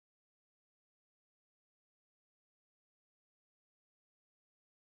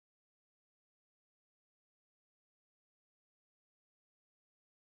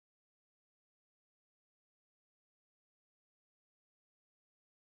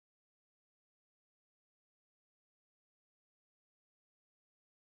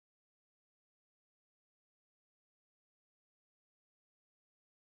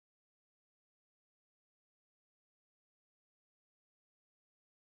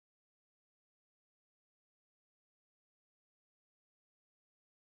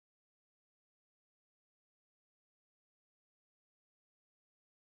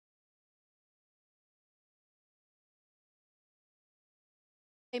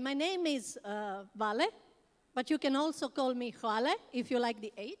My name is Vale, but you can also call me Joale if you like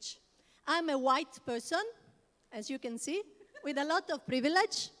the H. I'm a white person, as you can see, with a lot of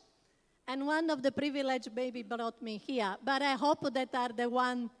privilege. And one of the privilege maybe brought me here, but I hope that are the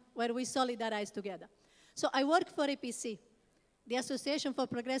one where we solidarize together. So I work for APC, the Association for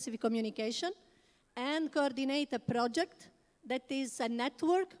Progressive Communication, and coordinate a project that is a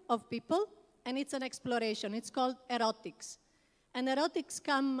network of people, and it's an exploration. It's called Erotics. And erotics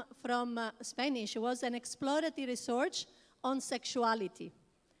come from Spanish. It was an exploratory research on sexuality.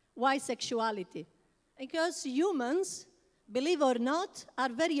 Why sexuality? Because humans, believe or not, are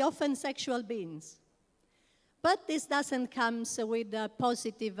very often sexual beings. But this doesn't come with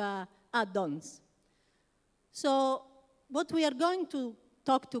positive add-ons. So what we are going to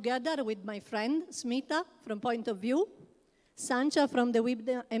talk together with my friend, Smita, from Point of View, Sancha from the Web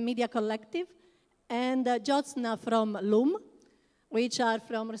and Media Collective, and Jyotsna from Loom, which are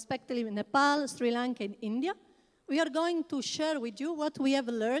from respectively Nepal, Sri Lanka, and India. We are going to share with you what we have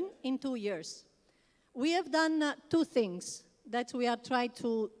learned in 2 years. We have done 2 things that we are trying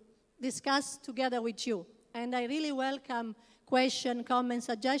to discuss together with you. And I really welcome question, comment,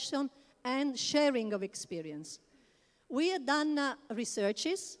 suggestion, and sharing of experience. We have done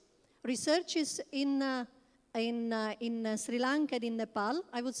researches in Sri Lanka and in Nepal,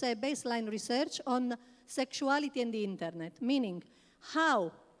 I would say baseline research on sexuality and the internet, meaning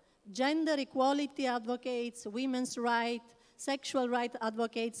how gender equality advocates, women's rights, sexual rights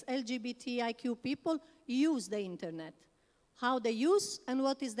advocates, LGBTIQ people use the internet, how they use and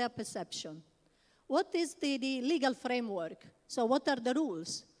what is their perception. What is the legal framework? So what are the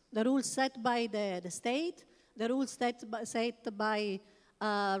rules? The rules set by the state, the rules set by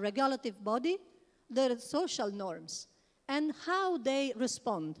a regulative body, the social norms, and how they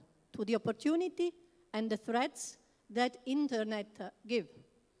respond to the opportunity and the threats that internet give.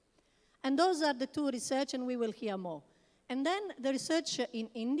 And those are the 2 research, and we will hear more. And then the research in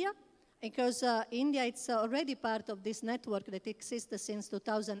India, because India is already part of this network that exists since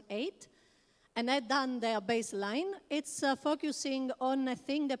 2008, and had done their baseline. It's focusing on a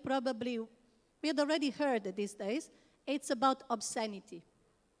thing that probably we had already heard these days. It's about obscenity.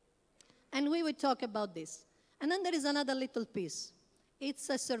 And we will talk about this. And then there is another little piece. It's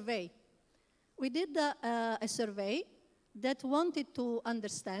a survey. We did a survey that wanted to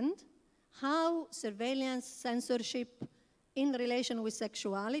understand how surveillance, censorship in relation with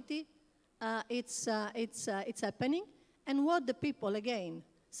sexuality, it's happening, and what the people, again,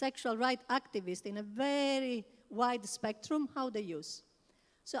 sexual rights activists in a very wide spectrum, how they use.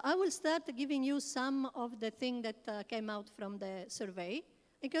 So I will start giving you some of the things that came out from the survey,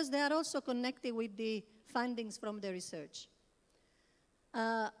 because they are also connected with the findings from the research.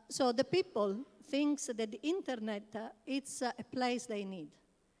 So the people think that the internet, it's a place they need.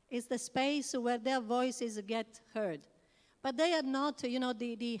 It's the space where their voices get heard. But they are not,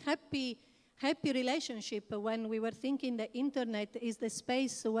 the happy relationship when we were thinking the internet is the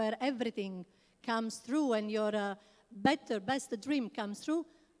space where everything comes through and your best dream comes through.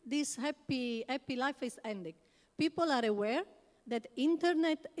 This happy life is ending. People are aware that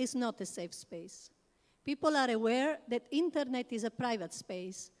internet is not a safe space. People are aware that internet is a private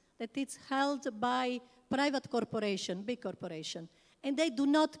space, that it's held by private corporation, big corporation, and they do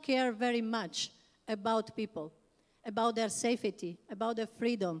not care very much about people, about their safety, about their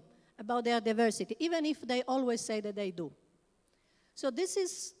freedom, about their diversity, even if they always say that they do. So this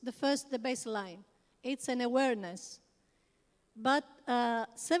is the baseline. It's an awareness. But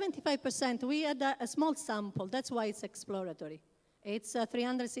 75%, we had a small sample, that's why it's exploratory. It's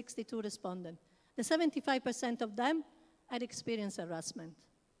 362 respondents. The 75% of them had experienced harassment.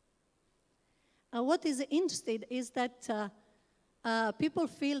 What is interesting is that people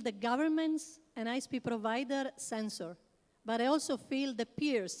feel the governments and ISP provider censor, but I also feel the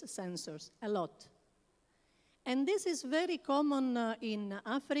peers censors a lot. And this is very common in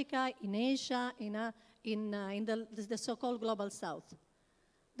Africa, in Asia, in the so-called Global South.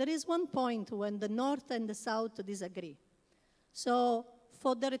 There is one point when the North and the South disagree. So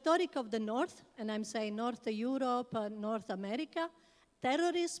for the rhetoric of the North, and I'm saying North Europe, North America,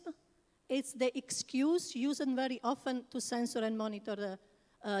 terrorism, it's the excuse used very often to censor and monitor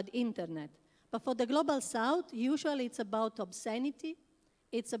the internet. But for the Global South, usually it's about obscenity,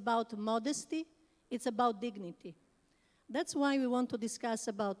 it's about modesty, it's about dignity. That's why we want to discuss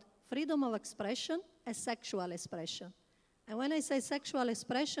about freedom of expression as sexual expression. And when I say sexual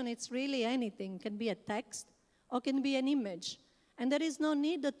expression, it's really anything. It can be a text or can be an image. And there is no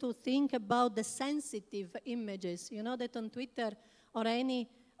need to think about the sensitive images. You know that on Twitter or any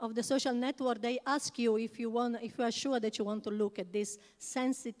of the social network, they ask you if you are sure that you want to look at this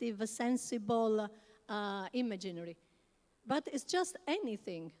sensitive, sensible imagery. But it's just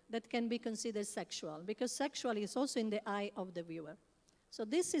anything that can be considered sexual, because sexual is also in the eye of the viewer. So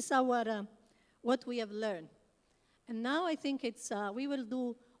this is our what we have learned. And now I think we will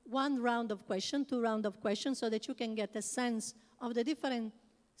do one round of questions, 2 rounds of questions, so that you can get a sense of the different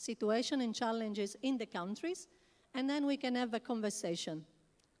situations and challenges in the countries, and then we can have a conversation.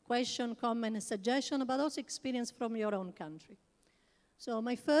 Question, comment, and suggestion, but also experience from your own country. So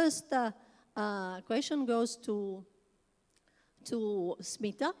my first question goes to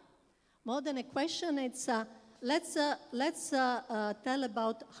Smita. More than a question, it's let's tell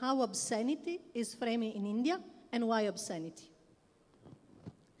about how obscenity is framed in India and why obscenity.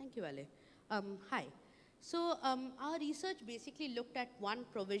 Thank you, Ale. Hi. So our research basically looked at one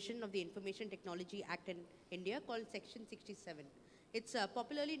provision of the Information Technology Act in India called Section 67. It's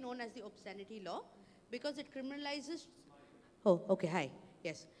popularly known as the obscenity law because it criminalizes... Oh, okay, hi,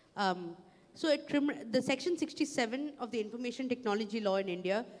 yes. So the Section 67 of the Information Technology law in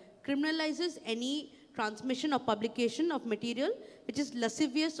India criminalizes any transmission or publication of material which is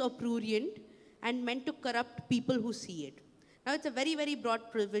lascivious or prurient and meant to corrupt people who see it. Now, it's a very, very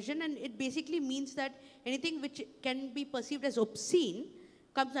broad provision, and it basically means that anything which can be perceived as obscene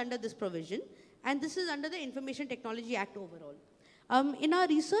comes under this provision, and this is under the Information Technology Act overall. In our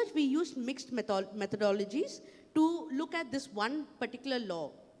research, we used mixed methodologies to look at this one particular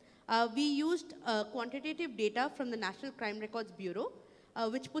law. We used quantitative data from the National Crime Records Bureau,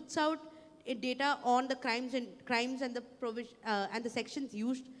 which puts out data on the crimes and the sections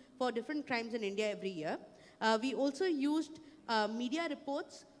used for different crimes in India every year. We also used media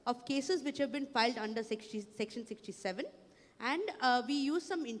reports of cases which have been filed under Section 67, and we used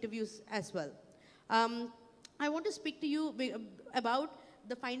some interviews as well. I want to speak to you about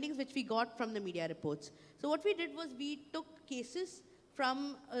the findings which we got from the media reports. So what we did was we took cases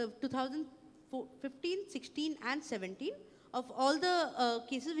from 2015, 16, and 17 of all the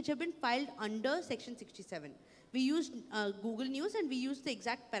cases which have been filed under Section 67. We used Google News, and we used the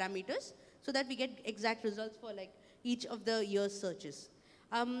exact parameters so that we get exact results for like each of the year's searches.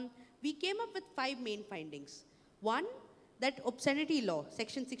 We came up with 5 main findings. One, that obscenity law,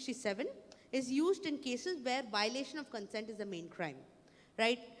 Section 67, is used in cases where violation of consent is the main crime,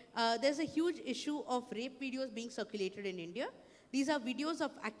 right? There's a huge issue of rape videos being circulated in India. These are videos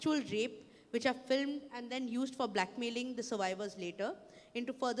of actual rape which are filmed and then used for blackmailing the survivors later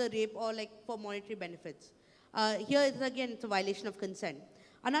into further rape or like for monetary benefits. Here, it's a violation of consent.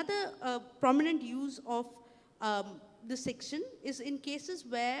 Another prominent use of this section is in cases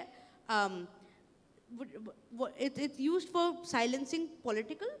where it's used for silencing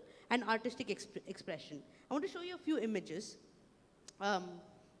political and artistic expression. I want to show you a few images.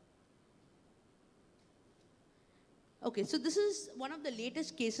 Okay, so this is one of the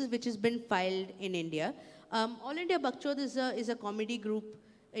latest cases which has been filed in India. All India Bakchod is a comedy group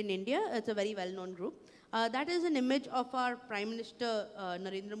in India. It's a very well-known group. That is an image of our Prime Minister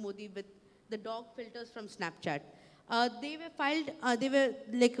Narendra Modi with the dog filters from Snapchat. They were filed,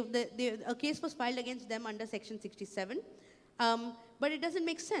 a case was filed against them under Section 67. But it doesn't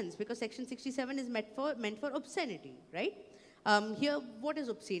make sense because Section 67 is meant for obscenity, right? Here, what is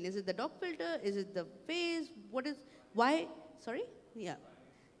obscene? Is it the dog filter? Is it the face? Why? Sorry? Yeah.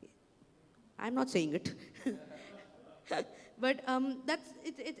 I'm not saying it. But that's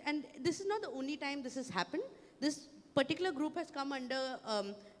it. And this is not the only time this has happened. This particular group has come under,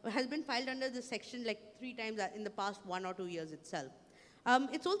 has been filed under this section like 3 times in the past 1 or 2 years itself.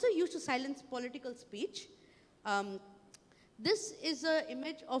 It's also used to silence political speech. This is an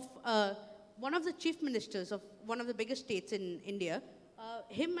image of one of the chief ministers of one of the biggest states in India,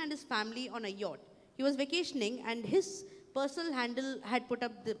 him and his family on a yacht. He was vacationing, and his personal handle had put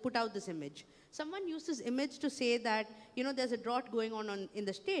out this image. Someone used this image to say that, you know, there's a drought going on in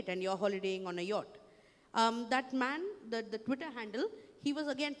the state, and you're holidaying on a yacht. That man, the Twitter handle, he was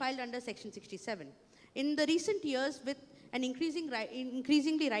again filed under Section 67. In the recent years, with an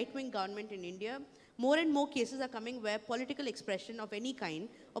increasingly right-wing government in India, more and more cases are coming where political expression of any kind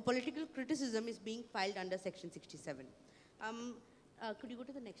or political criticism is being filed under Section 67. Could you go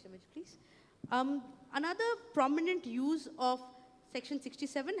to the next image, please? Another prominent use of Section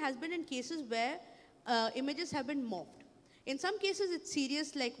 67 has been in cases where images have been morphed. In some cases, it's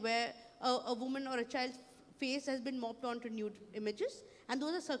serious, like where a woman or a child's face has been morphed onto nude images, and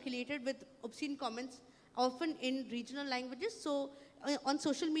those are circulated with obscene comments, often in regional languages. So on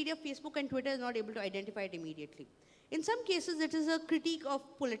social media, Facebook and Twitter is not able to identify it immediately. In some cases, it is a critique of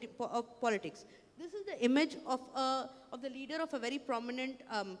politics. This is the image of the leader of a very prominent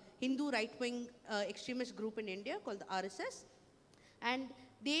Hindu right-wing extremist group in India called the RSS. And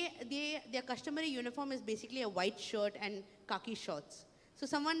their customary uniform is basically a white shirt and khaki shorts. So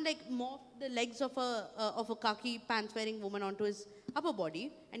someone like morphed the legs of a khaki pants-wearing woman onto his upper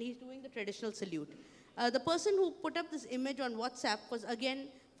body, and he's doing the traditional salute. The person who put up this image on WhatsApp was again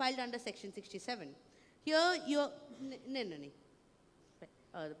filed under Section 67. Here, you're... No.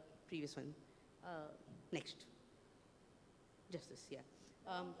 The previous one. Next. Just this, yeah.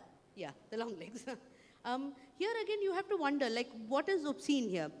 Yeah, the long legs. Here again, you have to wonder, like, what is obscene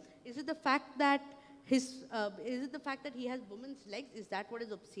here? Is it the fact that is it the fact that he has women's legs? Is that what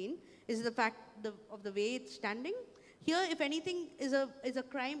is obscene? Is it the fact of the way it's standing? Here, if anything is a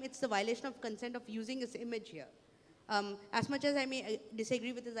crime, it's the violation of consent of using his image here. As much as I may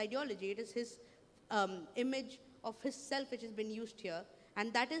disagree with his ideology, it is his image of his self which has been used here,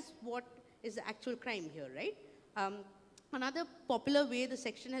 and that is what is the actual crime here, right? Another popular way the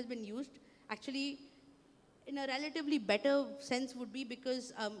section has been used, actually, in a relatively better sense would be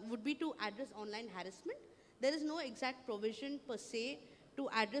to address online harassment. There is no exact provision per se to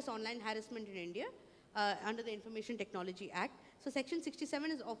address online harassment in India under the Information Technology Act. So Section 67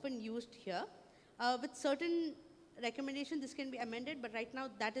 is often used here. With certain recommendations, this can be amended, but right now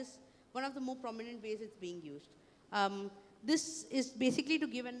that is one of the more prominent ways it's being used. This is basically to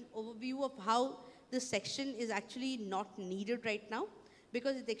give an overview of how this section is actually not needed right now,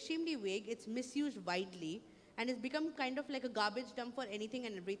 because it's extremely vague, it's misused widely, and it's become kind of like a garbage dump for anything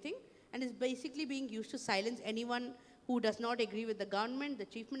and everything, and is basically being used to silence anyone who does not agree with the government, the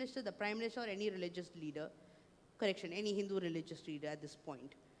chief minister, the prime minister, or any religious leader. Correction, any Hindu religious leader at this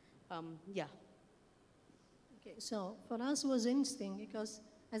point. Yeah. Okay, so for us it was interesting because,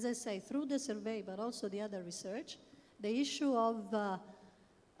 as I say, through the survey, but also the other research, the issue of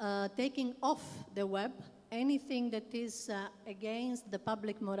taking off the web anything that is against the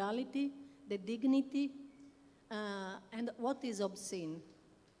public morality, the dignity, and what is obscene.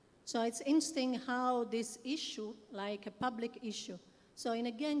 So it's interesting how this issue, like a public issue, so in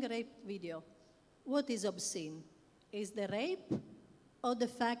a gang rape video, what is obscene? Is the rape or the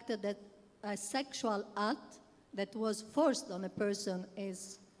fact that a sexual act that was forced on a person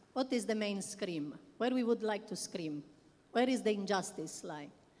is, what is the main scream? Where we would like to scream? Where is the injustice lie?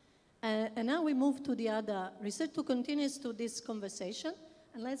 And now we move to the other research to continue to this conversation.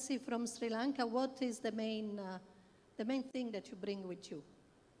 And let's see from Sri Lanka, what is the main thing that you bring with you?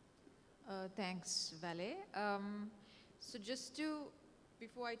 Thanks, Vale. So just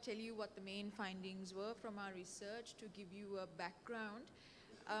before I tell you what the main findings were from our research, to give you a background,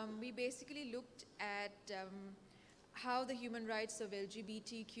 we basically looked at how the human rights of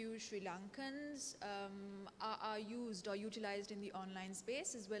LGBTQ Sri Lankans are used or utilized in the online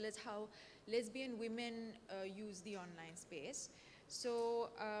space, as well as how lesbian women use the online space. So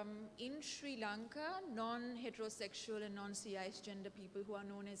in Sri Lanka, non-heterosexual and non-cisgender people who are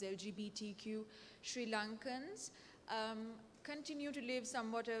known as LGBTQ Sri Lankans continue to live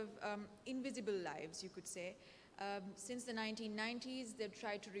somewhat of invisible lives, you could say. Since the 1990s, they've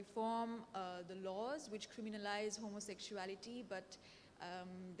tried to reform the laws which criminalize homosexuality, but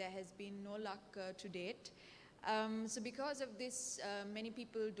there has been no luck to date. So because of this, many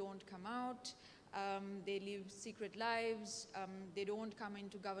people don't come out. They live secret lives, they don't come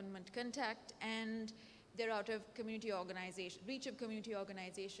into government contact, and they're out of community organization, reach of community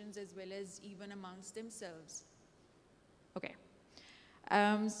organizations, as well as even amongst themselves. Okay.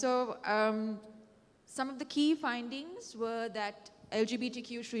 Some of the key findings were that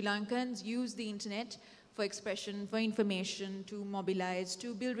LGBTQ Sri Lankans use the internet for expression, for information, to mobilize,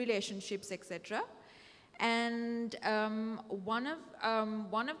 to build relationships, etc. And one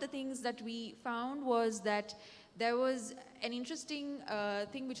of the things that we found was that there was an interesting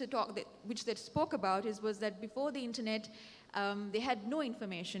thing which they spoke about was that before the internet, they had no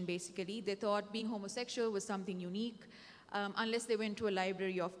information, basically. They thought being homosexual was something unique, unless they went to a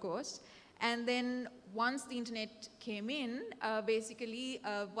library, of course. And then once the internet came in, basically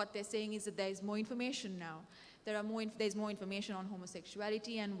what they're saying is that there's more information now. There's more information on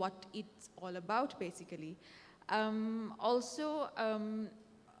homosexuality and what it's all about, basically. Also,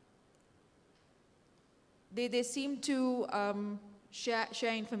 they seem to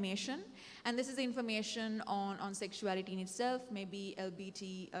share information, and this is information on sexuality in itself, maybe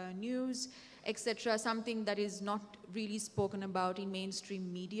LBT news, etc., something that is not really spoken about in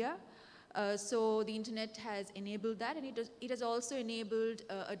mainstream media. So the internet has enabled that, and it has also enabled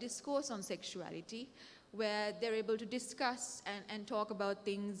a discourse on sexuality, where they're able to discuss and talk about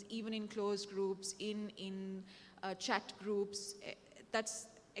things even in closed groups, in chat groups,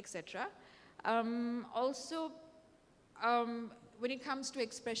 etc. Also, when it comes to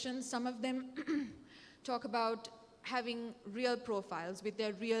expression, some of them talk about having real profiles with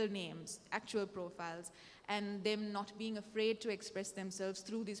their real names, actual profiles, and them not being afraid to express themselves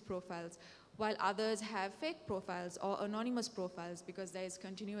through these profiles, while others have fake profiles or anonymous profiles because there is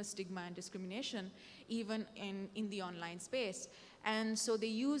continuous stigma and discrimination even in the online space. And so they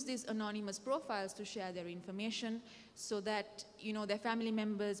use these anonymous profiles to share their information so that, you know, their family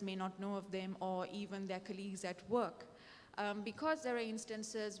members may not know of them, or even their colleagues at work. Because there are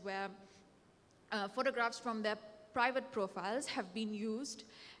instances where photographs from their private profiles have been used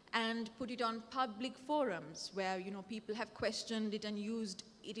and put it on public forums where, you know, people have questioned it and used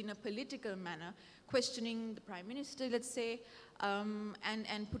it in a political manner, questioning the Prime Minister, let's say,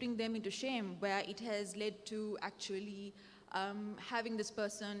 and putting them into shame, where it has led to actually having this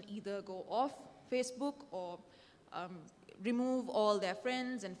person either go off Facebook or remove all their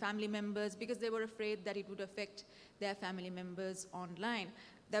friends and family members because they were afraid that it would affect their family members online.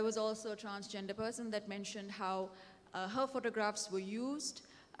 There was also a transgender person that mentioned how her photographs were used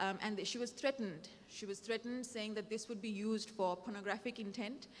and she was threatened. She was threatened, saying that this would be used for pornographic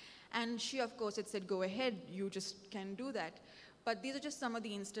intent. And she, of course, had said, go ahead, you just can do that. But these are just some of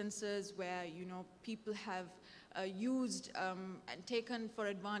the instances where, you know, people have used and taken for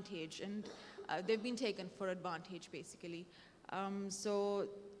advantage, and they've been taken for advantage, basically. So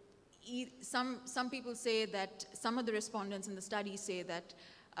some people say that, some of the respondents in the study say that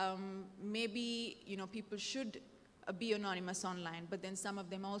maybe, you know, people should be anonymous online, but then some of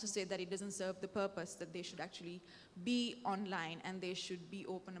them also say that it doesn't serve the purpose, that they should actually be online and they should be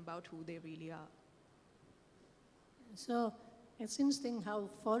open about who they really are. So it's interesting how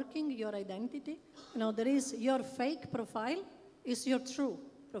forking your identity, you know, there is your fake profile is your true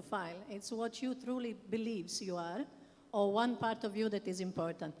profile. It's what you truly believes you are, or one part of you that is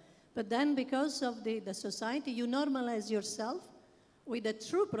important. But then because of the society, you normalize yourself with a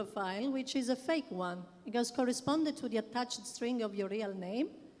true profile, which is a fake one, because corresponded to the attached string of your real name,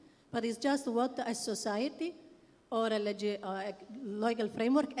 but it's just what a society or a legal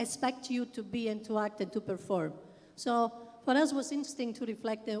framework expect you to be and to act and to perform. So for us, it was interesting to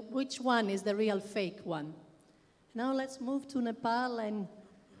reflect which one is the real fake one. Now let's move to Nepal and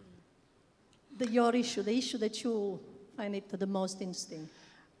your issue, the issue that you find it the most interesting.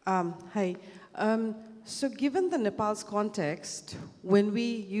 Hi. So given the Nepal's context, when we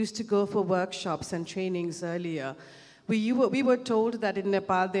used to go for workshops and trainings earlier, we were told that in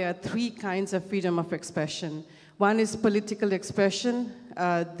Nepal there are 3 kinds of freedom of expression. One is political expression,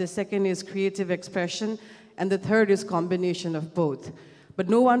 the second is creative expression, and the third is combination of both. But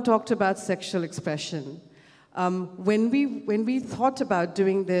no one talked about sexual expression. When we thought about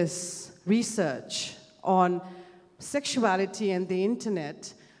doing this research on sexuality and the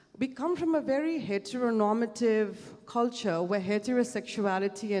internet, we come from a very heteronormative culture where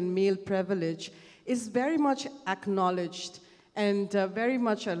heterosexuality and male privilege is very much acknowledged and very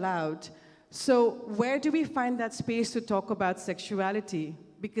much allowed. So where do we find that space to talk about sexuality?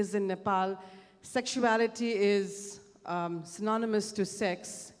 Because in Nepal, sexuality is synonymous to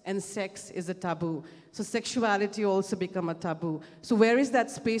sex, and sex is a taboo. So sexuality also become a taboo. So where is that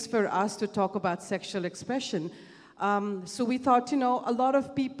space for us to talk about sexual expression? So we thought, you know, a lot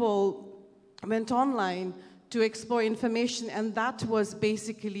of people went online to explore information, and that was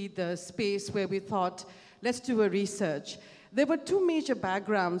basically the space where we thought, let's do a research. There were 2 major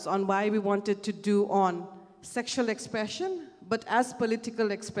backgrounds on why we wanted to do on sexual expression, but as political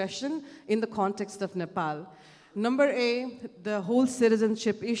expression in the context of Nepal. Number A, the whole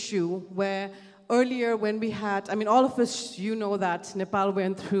citizenship issue, where earlier when we had, I mean, all of us, you know that Nepal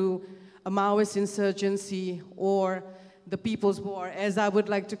went through a Maoist insurgency, or the People's War, as I would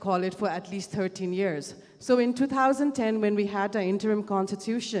like to call it, for at least 13 years. So in 2010, when we had our interim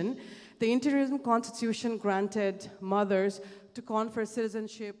constitution, the interim constitution granted mothers to confer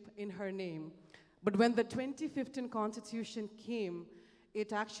citizenship in her name. But when the 2015 constitution came,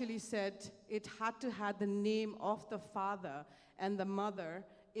 it actually said it had to have the name of the father and the mother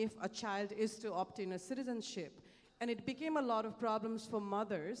if a child is to obtain a citizenship. And it became a lot of problems for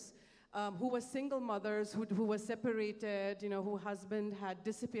mothers who were single mothers, who were separated, you know, whose husband had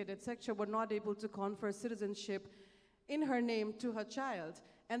disappeared, etc., were not able to confer citizenship in her name to her child.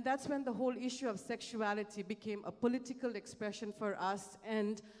 And that's when the whole issue of sexuality became a political expression for us,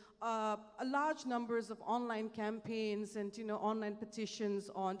 and a large numbers of online campaigns and, you know, online petitions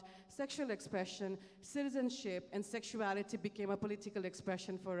on sexual expression, citizenship, and sexuality became a political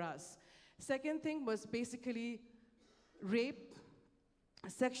expression for us. Second thing was basically rape,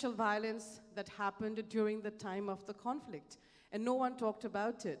 sexual violence that happened during the time of the conflict. And no one talked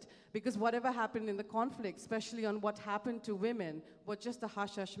about it, because whatever happened in the conflict, especially on what happened to women, was just a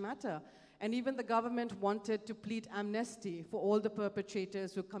hush-hush matter. And even the government wanted to plead amnesty for all the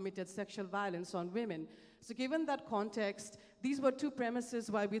perpetrators who committed sexual violence on women. So given that context, these were two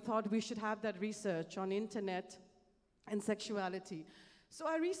premises why we thought we should have that research on internet and sexuality. So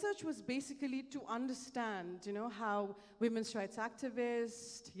our research was basically to understand, how women's rights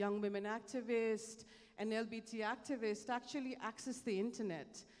activists, young women activists, and LGBT activists actually access the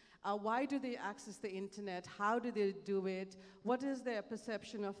internet. Why do they access the internet? How do they do it? What is their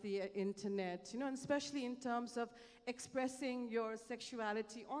perception of the internet? And especially in terms of expressing your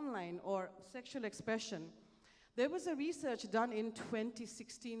sexuality online or sexual expression. There was a research done in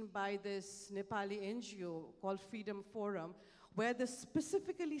 2016 by this Nepali NGO called Freedom Forum, where they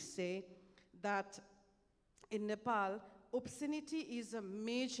specifically say that in Nepal, obscenity is a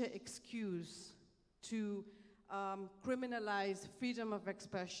major excuse to criminalize freedom of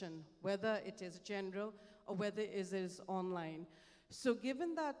expression, whether it is general or whether it is online. So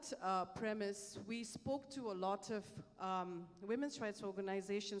given that premise, we spoke to a lot of women's rights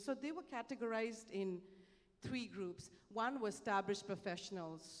organizations. So they were categorized in 3 groups. One was established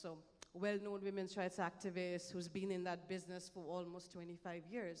professionals, so well-known women's rights activists who's been in that business for almost 25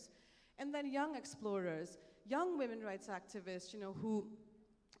 years. And then young explorers, young women's rights activists, who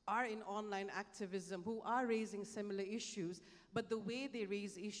are in online activism, who are raising similar issues, but the way they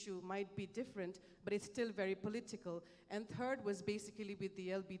raise issue might be different, but it's still very political. And third was basically with the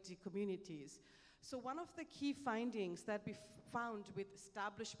LGBT communities. So one of the key findings that we found with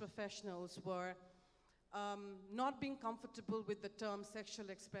established professionals were not being comfortable with the term sexual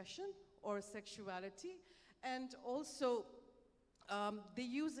expression or sexuality, and also they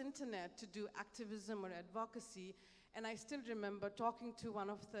use internet to do activism or advocacy. And I still remember talking to one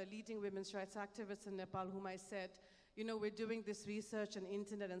of the leading women's rights activists in Nepal, whom I said, we're doing this research on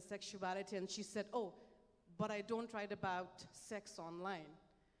internet and sexuality, and she said, oh, but I don't write about sex online.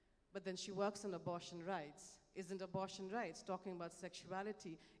 But then she works on abortion rights. Isn't abortion rights talking about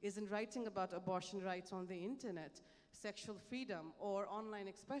sexuality? Isn't writing about abortion rights on the internet, sexual freedom, or online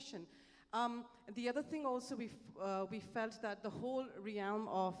expression? The other thing also, we felt that the whole realm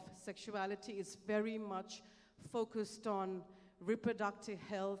of sexuality is very much focused on reproductive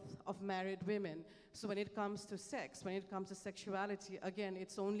health of married women. So when it comes to sex, when it comes to sexuality, again,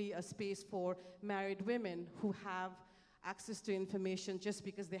 it's only a space for married women who have access to information just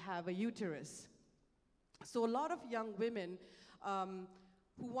because they have a uterus. So a lot of young women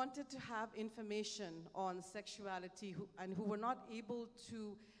who wanted to have information on sexuality and who were not able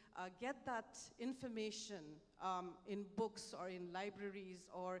to get that information in books or in libraries,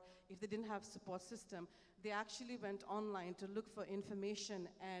 or if they didn't have support system, they actually went online to look for information,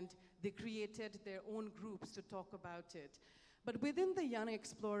 and they created their own groups to talk about it. But within the young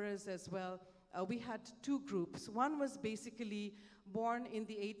explorers as well, we had 2 groups. One was basically born in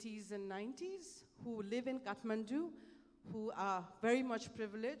the 80s and 90s, who live in Kathmandu, who are very much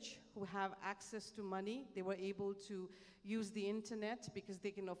privileged, who have access to money. They were able to use the internet because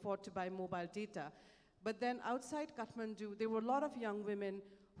they can afford to buy mobile data. But then outside Kathmandu, there were a lot of young women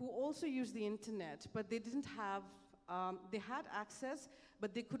who also used the internet, but they didn't have, they had access,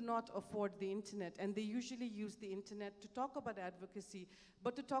 but they could not afford the internet. And they usually use the internet to talk about advocacy,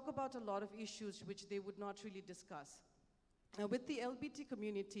 but to talk about a lot of issues which they would not really discuss. With the LGBT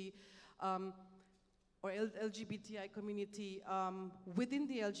community, or LGBTI community, within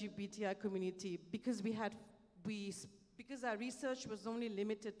the LGBTI community, because because our research was only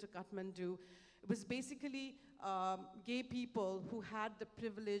limited to Kathmandu, it was basically gay people who had the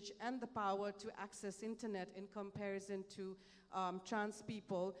privilege and the power to access internet in comparison to trans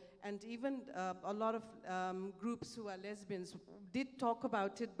people, and even a lot of groups who are lesbians did talk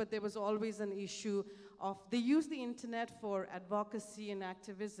about it, but there was always an issue of, they use the internet for advocacy and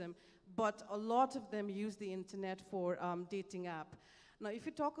activism, but a lot of them use the internet for dating app. Now, if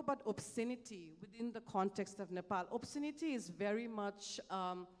you talk about obscenity within the context of Nepal, obscenity is very much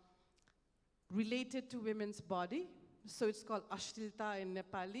related to women's body. So it's called ashlilta in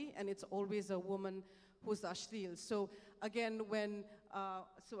Nepali, and it's always a woman who's ashlil. So again,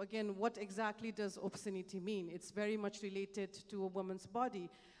 what exactly does obscenity mean? It's very much related to a woman's body.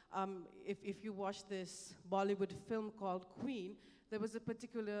 If you watch this Bollywood film called Queen, there was a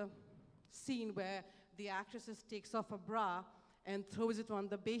particular scene where the actress takes off a bra and throws it on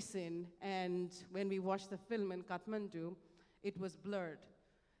the basin, and when we watched the film in Kathmandu, it was blurred.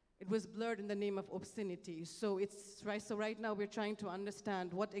 It was blurred in the name of obscenity. So right now we're trying to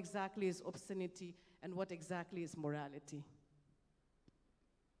understand what exactly is obscenity and what exactly is morality.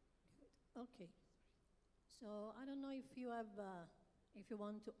 Okay. So I don't know if you have, if you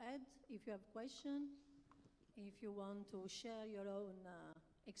want to add, if you have question, if you want to share your own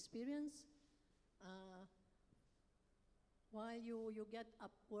experience. While you get up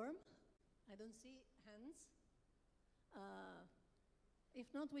warm, I don't see hands.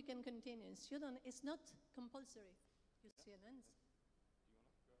 If not, we can continue. It's not compulsory. You see hands.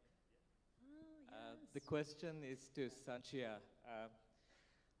 Oh, yes. The question is to Sanchia.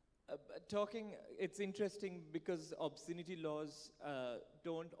 It's interesting because obscenity laws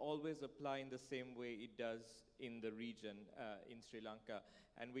don't always apply in the same way it does in the region, in Sri Lanka.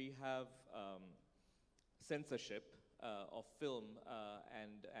 And we have censorship of film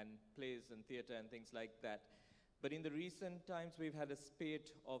and plays and theater and things like that. But in the recent times, we've had a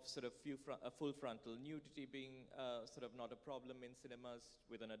spate of sort of full frontal nudity being sort of not a problem in cinemas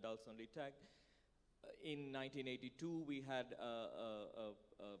with an adults-only tag. In 1982, we had a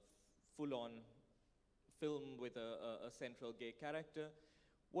full-on film with a central gay character.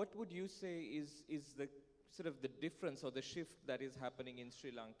 What would you say is the sort of the difference or the shift that is happening in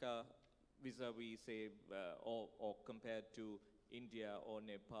Sri Lanka vis-a-vis, say, or compared to India or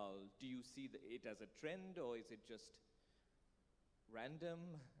Nepal? Do you see it as a trend, or is it just random?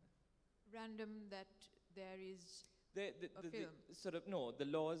 Random that there is a film. The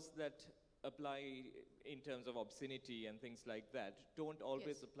laws that apply in terms of obscenity and things like that don't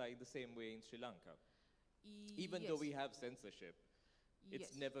always apply the same way in Sri Lanka. Even though we have censorship,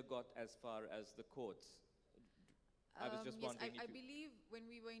 it's never got as far as the courts. I was just wondering I believe when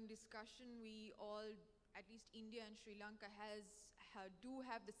we were in discussion, we all, at least India and Sri Lanka, do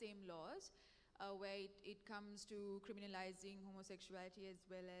have the same laws where it comes to criminalizing homosexuality as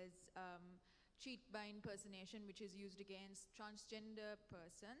well as cheat by impersonation, which is used against transgender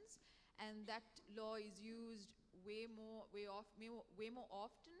persons. And that law is used way more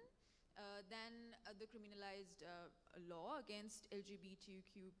often than the criminalized law against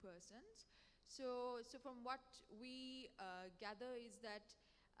LGBTQ persons. So from what we gather is that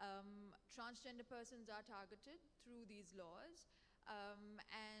transgender persons are targeted through these laws,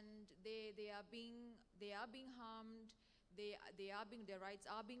 and they are being harmed. Their rights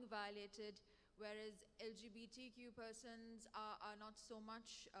are being violated, whereas LGBTQ persons are not so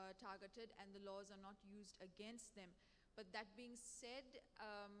much targeted, and the laws are not used against them. But that being said,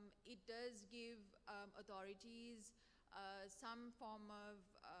 it does give authorities some form of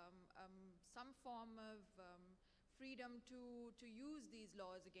freedom to use these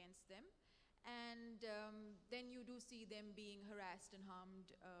laws against them, and then you do see them being harassed and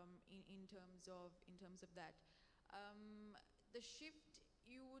harmed in terms of that. The shift,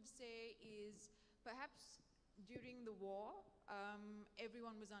 you would say, is perhaps during the war,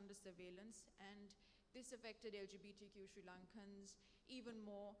 everyone was under surveillance, and this affected LGBTQ Sri Lankans even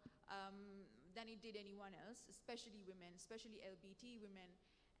more than it did anyone else, especially women, especially LBT women.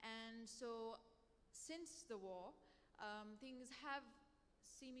 And so since the war, things have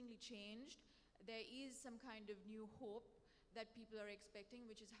seemingly changed. There is some kind of new hope that people are expecting,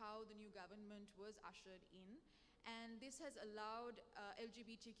 which is how the new government was ushered in. And this has allowed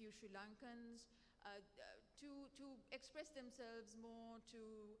LGBTQ Sri Lankans to express themselves more,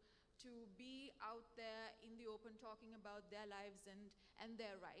 to be out there in the open talking about their lives and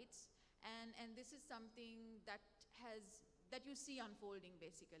their rights. And this is something that you see unfolding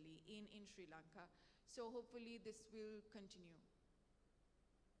basically in Sri Lanka. So hopefully this will continue.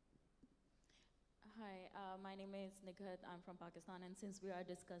 Hi, my name is Nikhat. I'm from Pakistan, and since we are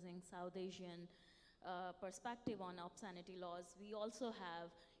discussing South Asian perspective on obscenity laws, we also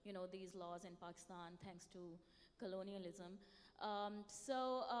have, these laws in Pakistan thanks to colonialism.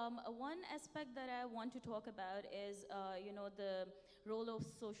 One aspect that I want to talk about is, the role of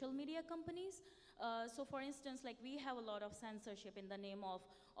social media companies. So for instance, like we have a lot of censorship in the name of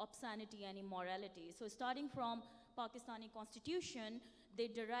obscenity and immorality. So starting from Pakistani constitution, they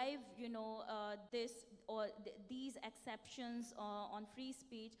derive, these exceptions on free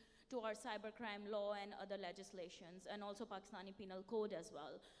speech to our cybercrime law and other legislations, and also Pakistani penal code as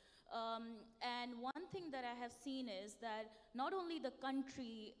well. And one thing that I have seen is that not only the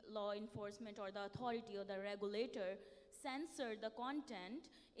country law enforcement or the authority or the regulator censor the content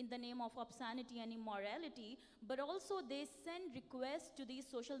in the name of obscenity and immorality, but also they send requests to these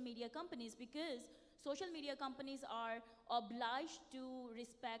social media companies, because social media companies are obliged to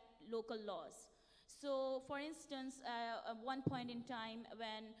respect local laws. So for instance, at one point in time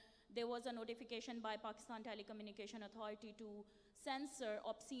when there was a notification by Pakistan Telecommunication Authority to censor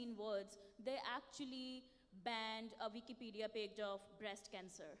obscene words, they actually banned a Wikipedia page of breast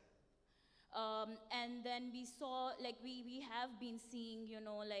cancer. And then we saw, like we have been seeing,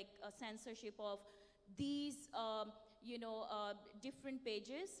 a censorship of these, different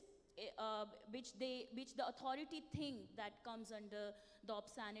pages, which the authority think that comes under the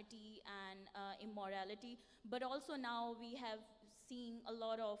obscenity and immorality. But also now we have seen a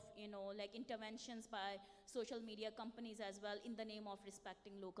lot of, like interventions by social media companies as well in the name of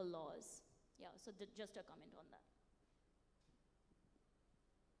respecting local laws. Yeah, so just a comment on that.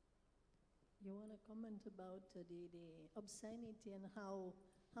 You want to comment about the obscenity and how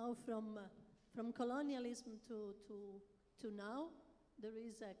from colonialism to now there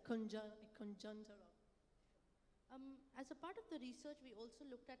is a conjuncture of. As a part of the research, we also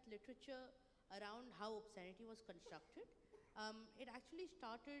looked at literature around how obscenity was constructed. It actually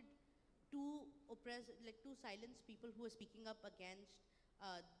started to oppress, like to silence people who were speaking up against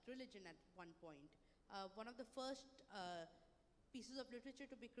religion at one point. One of the first pieces of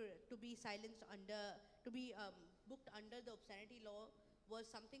literature to be silenced under, to be booked under the obscenity law was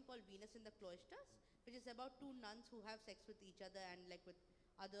something called Venus in the Cloisters, which is about two nuns who have sex with each other and like with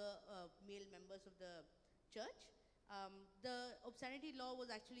other male members of the church. The obscenity law was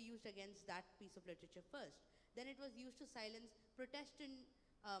actually used against that piece of literature first. Then it was used to silence Protestant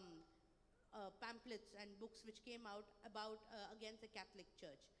pamphlets and books which came out about against the Catholic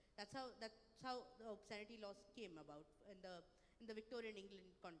Church. That's how the obscenity laws came about in the Victorian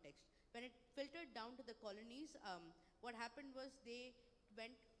England context. When it filtered down to the colonies, what happened was they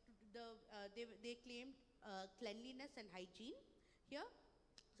went to they claimed cleanliness and hygiene here.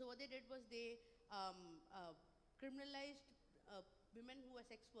 So what they did was they criminalized women who were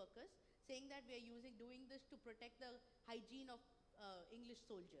sex workers, saying that we are doing this to protect the hygiene of English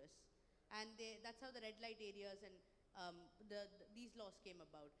soldiers. And that's how the red light areas and these laws came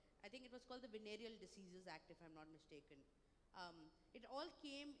about. I think it was called the Venereal Diseases Act, if I'm not mistaken. It all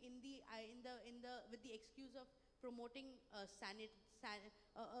came with the excuse of promoting a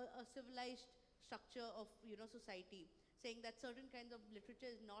civilized structure of society, saying that certain kinds of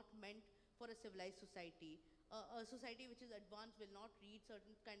literature is not meant for a civilized society. A society which is advanced will not read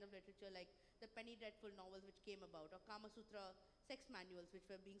certain kind of literature like the Penny Dreadful novels which came about, or Kama Sutra sex manuals which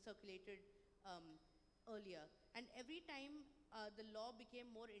were being circulated earlier. And every time the law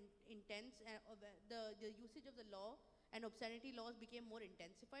became more intense, the usage of the law and obscenity laws became more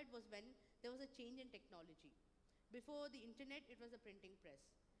intensified was when there was a change in technology. Before the internet, it was a printing press,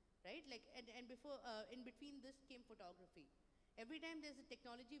 right? Like, and before, in between this came photography. Every time there's a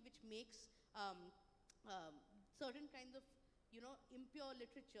technology which makes certain kinds of, impure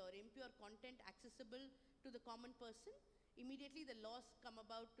literature, impure content accessible to the common person, immediately the laws come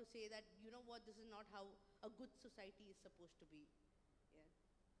about to say that, you know what, this is not how a good society is supposed to be. Yeah.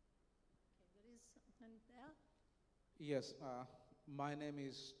 Okay, there is something there. Yes, my name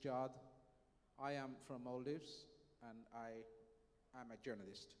is Jad. I am from Maldives, and I am a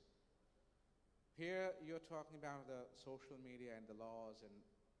journalist. Here you're talking about the social media and the laws and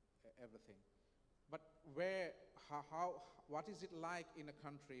everything. But what is it like in a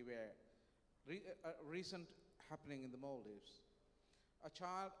country where, a recent happening in the Maldives, a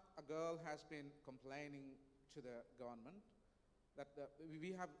girl has been complaining to the government that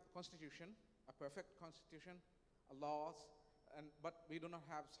we have a constitution, a perfect constitution, laws, but we do not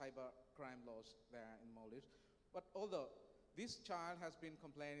have cyber crime laws there in Maldives. But although this child has been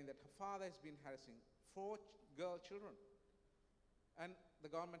complaining that her father has been harassing 4 girl children, and the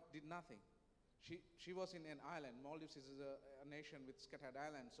government did nothing. She was in an island. Maldives is a nation with scattered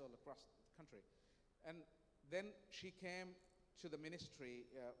islands all across the country. And then she came to the ministry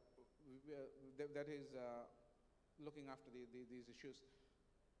that is looking after these issues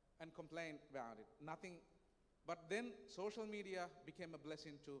and complained about it. Nothing. But then social media became a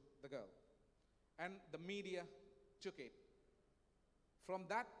blessing to the girl, and the media took it. From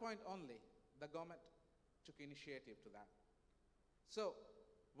that point only, the government took initiative to that. So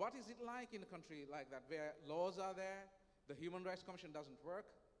what is it like in a country like that, where laws are there, the Human Rights Commission doesn't work,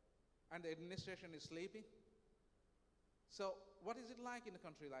 and the administration is sleeping? So what is it like in a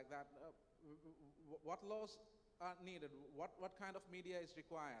country like that? What laws are needed? What kind of media is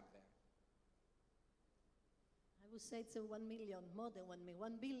required there? I would say it's a 1 million, more than 1 million,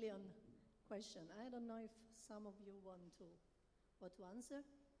 1 billion question. I don't know if some of you want to answer.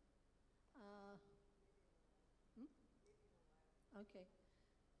 Okay.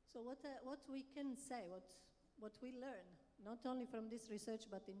 So what we can say, what we learn, not only from this research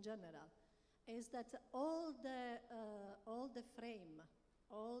but in general, is that all the frame,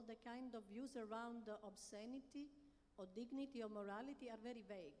 all the kind of views around obscenity or dignity or morality are very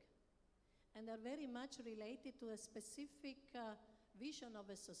vague, and are very much related to a specific vision of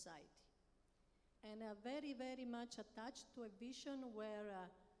a society, and are very, very much attached to a vision where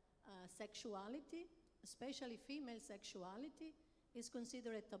sexuality especially female sexuality, is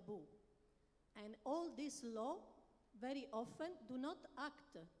considered a taboo. And all this law very often do not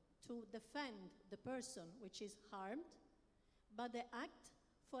act to defend the person which is harmed, but they act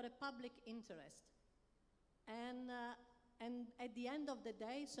for a public interest. And at the end of the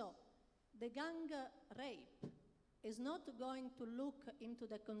day, so the gang rape is not going to look into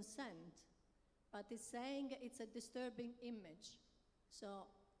the consent, but is saying it's a disturbing image. So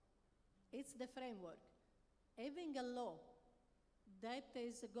it's the framework. Having a law that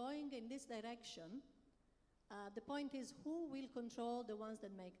is going in this direction, the point is who will control the ones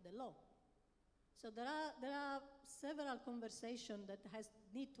that make the law? So there are several conversations that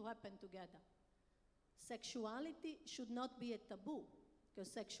need to happen together. Sexuality should not be a taboo,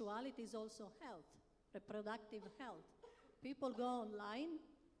 because sexuality is also health, reproductive health. People go online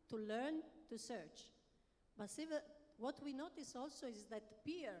to learn, to search. But what we notice also is that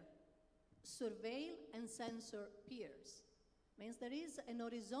peer surveil and censor peers. Means there is an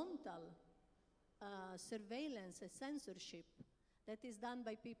horizontal surveillance, a censorship that is done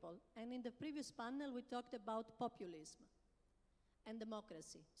by people. And in the previous panel, we talked about populism and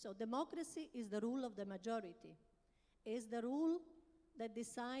democracy. So democracy is the rule of the majority, is the rule that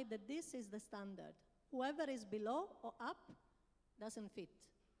decides that this is the standard. Whoever is below or up doesn't fit.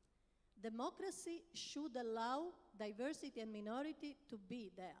 Democracy should allow diversity and minority to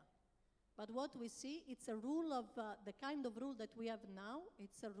be there. But what we see, it's a rule of the kind of rule that we have now.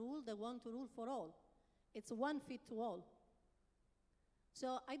 It's a rule that wants to rule for all. It's one fit to all.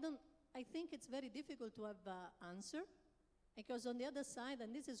 So I think it's very difficult to have an answer, because on the other side,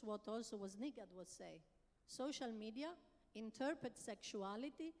 and this is what also was Nigad was saying, social media interprets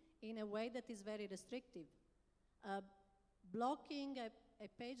sexuality in a way that is very restrictive. Blocking a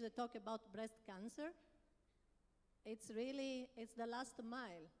page that talks about breast cancer, it's the last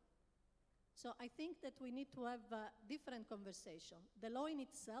mile. So I think that we need to have a different conversation. The law in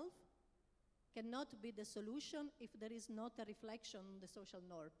itself cannot be the solution if there is not a reflection on the social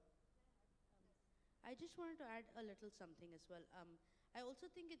norm. I just wanted to add a little something as well. I also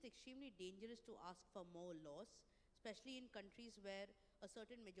think it's extremely dangerous to ask for more laws, especially in countries where a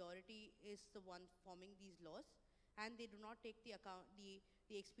certain majority is the one forming these laws, and they do not take the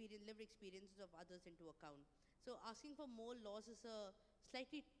lived experiences of others into account. So asking for more laws is a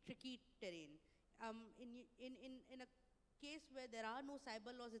slightly tricky terrain. In a case where there are no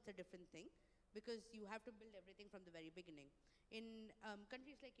cyber laws, it's a different thing, because you have to build everything from the very beginning. In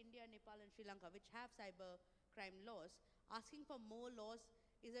countries like India, Nepal and Sri Lanka, which have cyber crime laws, asking for more laws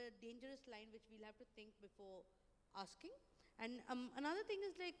is a dangerous line which we'll have to think before asking. And another thing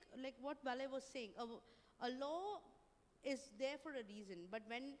is like what Vale was saying, a law is there for a reason, but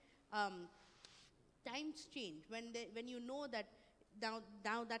when times change, when you know that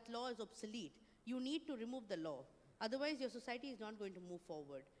now that law is obsolete, you need to remove the law. Otherwise, your society is not going to move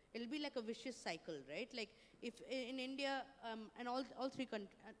forward. It'll be like a vicious cycle, right? Like if in India and all three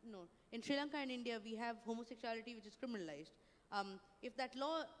countries, in Sri Lanka and India, we have homosexuality, which is criminalized. If that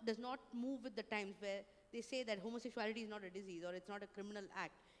law does not move with the times, where they say that homosexuality is not a disease or it's not a criminal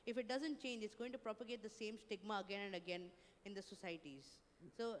act, if it doesn't change, it's going to propagate the same stigma again and again in the societies.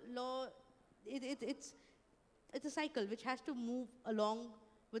 So law, it's a cycle which has to move along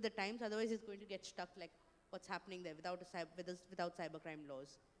with the times. Otherwise, it's going to get stuck like what's happening there without cybercrime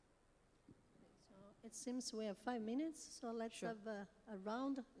laws. So it seems we have 5 minutes, so let's have a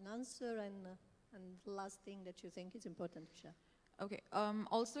round, an answer, and the last thing that you think is important to share. Okay.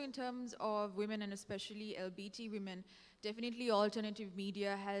 Also in terms of women, and especially LGBT women, definitely alternative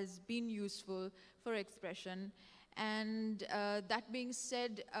media has been useful for expression. And that being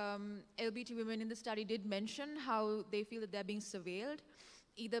said, LGBT women in the study did mention how they feel that they're being surveilled,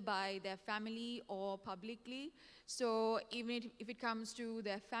 either by their family or publicly. So even if it comes to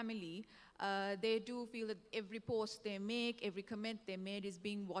their family, they do feel that every post they make, every comment they made is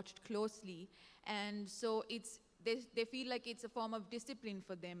being watched closely. And so they feel like it's a form of discipline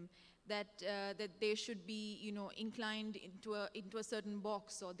for them, that they should be, inclined into a certain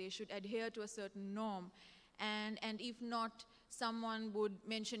box, or they should adhere to a certain norm. And if not, someone would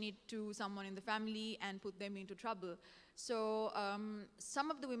mention it to someone in the family and put them into trouble. So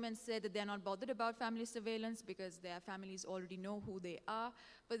some of the women said that they're not bothered about family surveillance because their families already know who they are,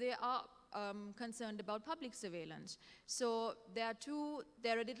 but they are concerned about public surveillance. So they're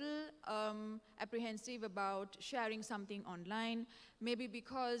a little apprehensive about sharing something online, maybe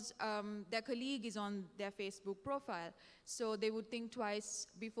because their colleague is on their Facebook profile. So they would think twice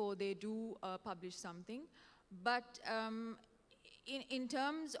before they do publish something. But in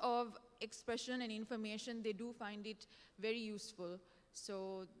terms of expression and information, they do find it very useful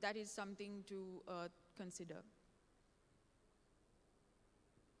So that is something to consider.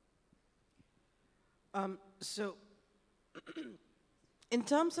 So in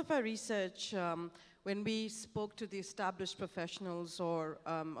terms of our research, when we spoke to the established professionals or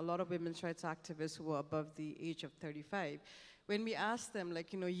a lot of women's rights activists who were above the age of 35, when we asked them,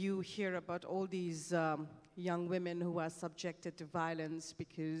 like, you hear about all these young women who are subjected to violence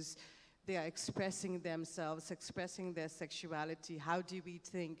because they are expressing themselves, expressing their sexuality, how do we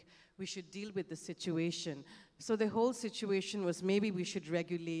think we should deal with the situation? So the whole situation was maybe we should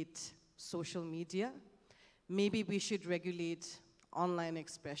regulate social media, maybe we should regulate online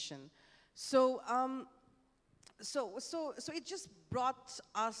expression. So, so it just brought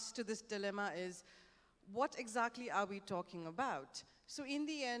us to this dilemma is, what exactly are we talking about? So in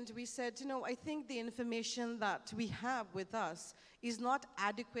the end, we said, I think the information that we have with us is not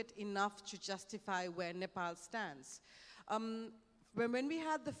adequate enough to justify where Nepal stands. When we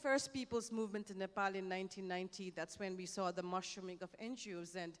had the first people's movement in Nepal in 1990, that's when we saw the mushrooming of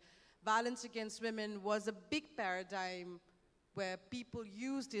NGOs, and violence against women was a big paradigm where people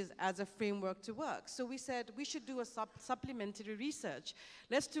used it as a framework to work. So we said we should do a supplementary research.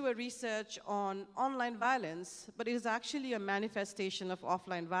 Let's do a research on online violence, but it is actually a manifestation of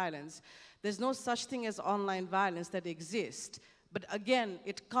offline violence. There's no such thing as online violence that exists. But again,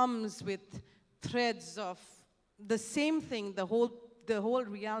 it comes with threads of the same thing, the whole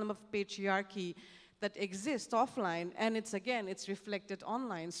realm of patriarchy that exists offline, and it's reflected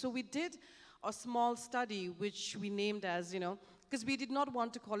online. So we did a small study which we named as, because we did not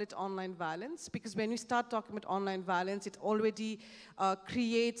want to call it online violence, because when we start talking about online violence, it already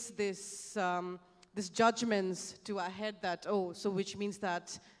creates this judgments to our head that, so which means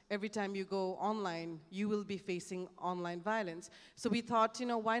that every time you go online, you will be facing online violence. So we thought,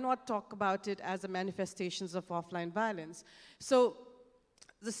 why not talk about it as a manifestations of offline violence? So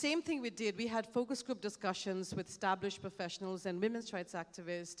the same thing we did, we had focus group discussions with established professionals and women's rights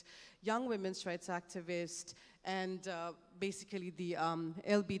activists, young women's rights activists, and basically the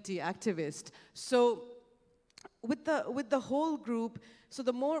LBT activist. So with the whole group, so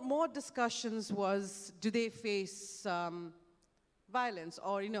the more discussions was, do they face violence,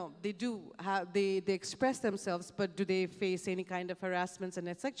 or they express themselves, but do they face any kind of harassments and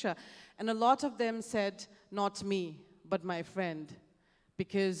etc. And a lot of them said, not me, but my friend,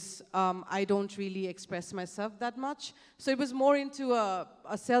 because I don't really express myself that much. So it was more into a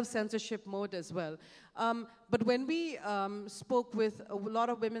self-censorship mode as well. But when we spoke with a lot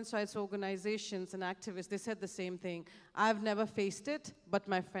of women's rights organizations and activists, they said the same thing. I've never faced it, but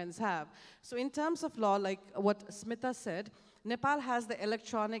my friends have. So in terms of law, like what Smita said, Nepal has the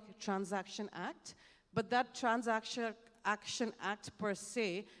Electronic Transaction Act, but that Transaction Action Act per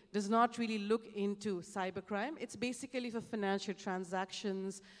se does not really look into cybercrime. It's basically for financial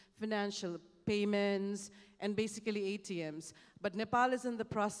transactions, financial payments, and basically ATMs. But Nepal is in the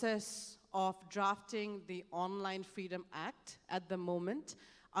process of drafting the Online Freedom Act at the moment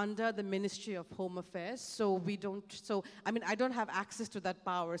under the Ministry of Home Affairs. So I don't have access to that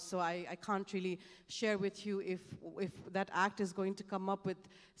power, so I can't really share with you if that act is going to come up with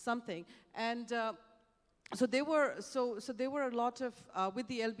something. And so there were a lot of with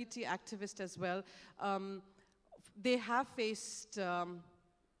the LBT activists as well. They have faced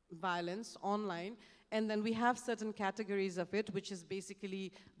violence online, and then we have certain categories of it, which is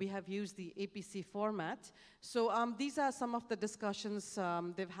basically we have used the APC format. So these are some of the discussions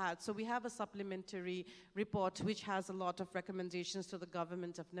they've had. So we have a supplementary report which has a lot of recommendations to the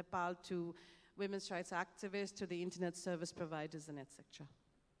government of Nepal, to women's rights activists, to the internet service providers, and etc.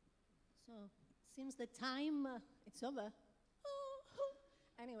 So. Seems the time, it's over.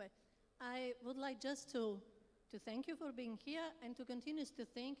 Anyway, I would like just to thank you for being here and to continue to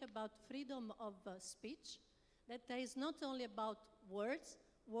think about freedom of speech, that is not only about words.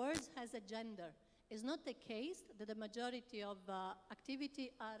 Words has a gender. It's not the case that the majority of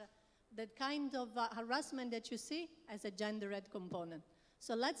activity are the kind of harassment that you see as a gendered component.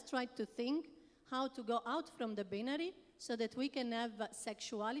 So let's try to think how to go out from the binary so that we can have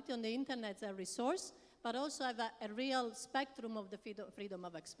sexuality on the internet as a resource, but also have a real spectrum of the freedom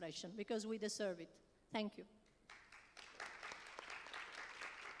of expression, because we deserve it. Thank you.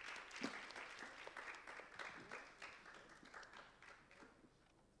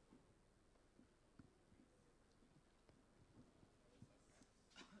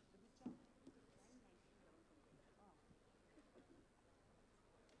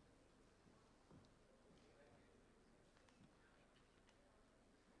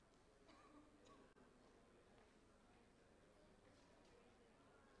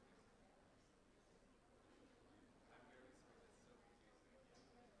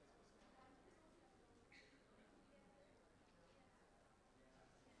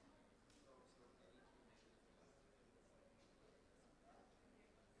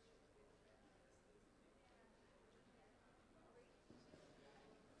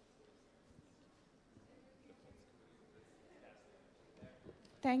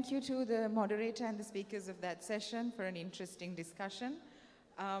 Thank you to the moderator and the speakers of that session for an interesting discussion.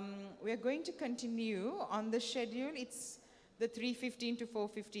 We're going to continue on the schedule. It's the 3:15 to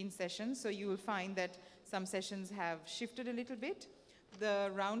 4:15 session, so you will find that some sessions have shifted a little bit.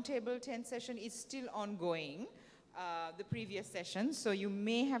 The Roundtable 10 session is still ongoing, the previous session, so you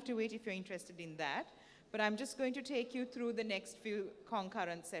may have to wait if you're interested in that. But I'm just going to take you through the next few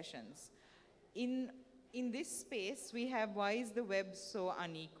concurrent sessions. In this space, we have Why is the Web So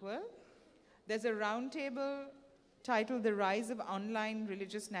Unequal? There's a roundtable titled The Rise of Online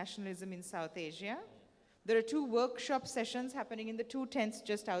Religious Nationalism in South Asia. There are 2 workshop sessions happening in the 2 tents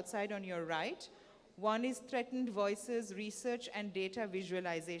just outside on your right. One is Threatened Voices Research and Data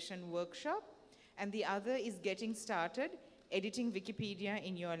Visualization Workshop, and the other is Getting Started, Editing Wikipedia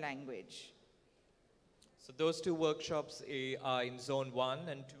in Your Language. So those 2 workshops are in Zone 1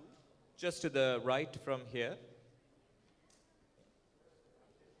 and 2, just to the right from here.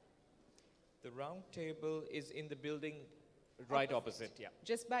 The round table is in the building right opposite, yeah.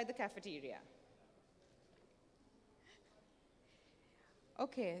 Just by the cafeteria.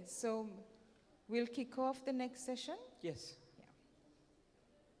 Okay, so we'll kick off the next session. Yes. Yeah.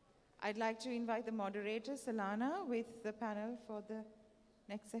 I'd like to invite the moderator, Solana, with the panel for the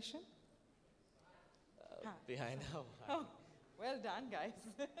next session. Behind now. Oh, well done, guys.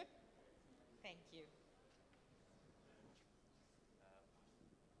 Thank you.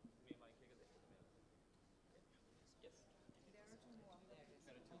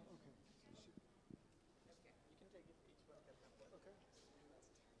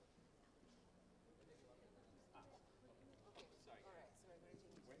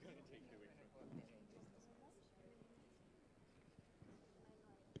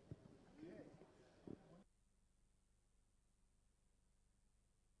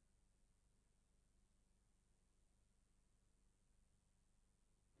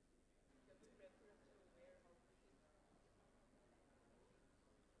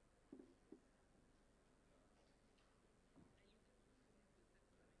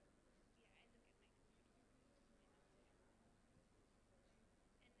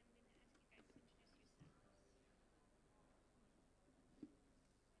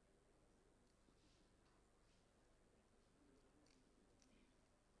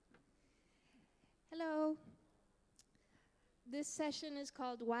 Hello. This session is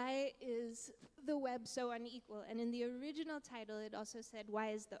called Why is the Web So Unequal? And in the original title, it also said,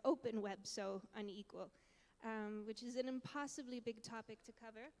 Why is the Open Web So Unequal? Which is an impossibly big topic to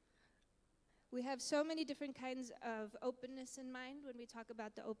cover. We have so many different kinds of openness in mind when we talk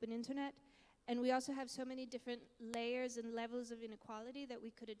about the open internet. And we also have so many different layers and levels of inequality that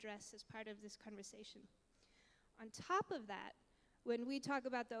we could address as part of this conversation. On top of that, when we talk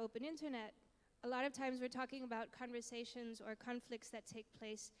about the open internet, a lot of times we're talking about conversations or conflicts that take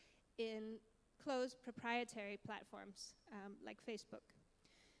place in closed proprietary platforms like Facebook.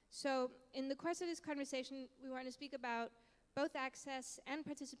 So in the course of this conversation, we want to speak about both access and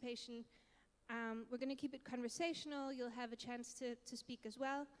participation. We're going to keep it conversational. You'll have a chance to speak as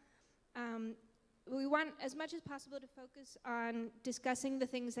well. We want as much as possible to focus on discussing the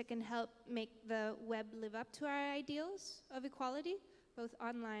things that can help make the web live up to our ideals of equality, both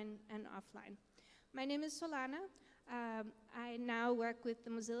online and offline. My name is Solana. I now work with the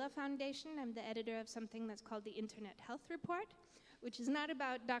Mozilla Foundation. I'm the editor of something that's called the Internet Health Report, which is not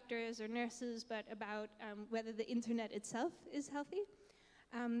about doctors or nurses, but about whether the internet itself is healthy.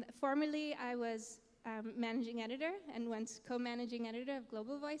 Formerly, I was managing editor and once co-managing editor of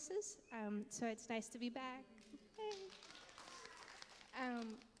Global Voices, so it's nice to be back.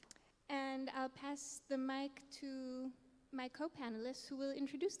 And I'll pass the mic to my co-panelists who will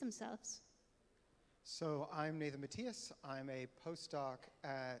introduce themselves. So I'm Nathan Matthias. I'm a postdoc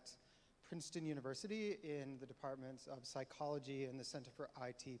at Princeton University in the departments of psychology and the Center for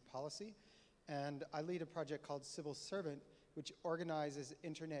IT Policy. And I lead a project called Civil Servant, which organizes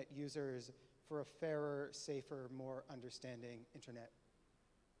internet users for a fairer, safer, more understanding internet.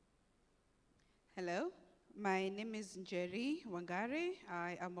 Hello, my name is Njeri Wangari.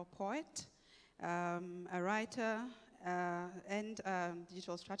 I am a poet, a writer, and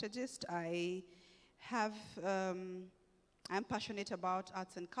digital strategist. I'm passionate about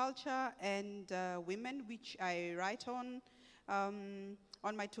arts and culture and women, which I write on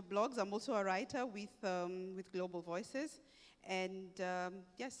my 2 blogs. I'm also a writer with Global Voices. And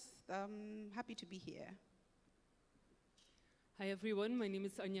yes, I'm happy to be here. Hi everyone, my name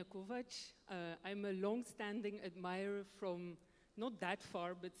is Anja Kovac. I'm a long-standing admirer from not that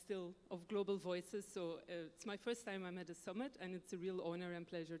far, but still, of Global Voices. So it's my first time I'm at a summit, and it's a real honor and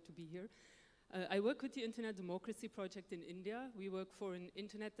pleasure to be here. I work with the Internet Democracy Project in India. We work for an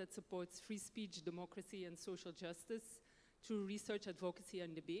internet that supports free speech, democracy, and social justice through research, advocacy,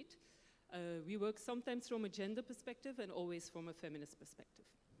 and debate. We work sometimes from a gender perspective and always from a feminist perspective.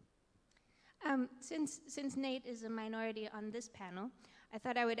 Since Nate is a minority on this panel, I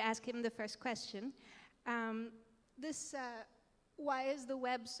thought I would ask him the first question. Why is the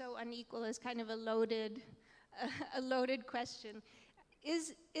web so unequal is kind of a loaded question.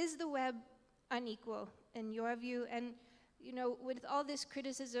 Is the web unequal in your view? And with all this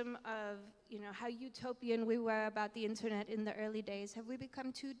criticism of how utopian we were about the internet in the early days, have we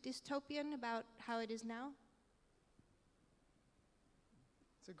become too dystopian about how it is now?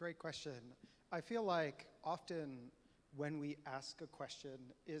 It's a great question. I feel like often when we ask a question,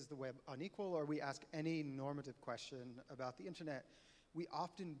 is the web unequal, or we ask any normative question about the internet, we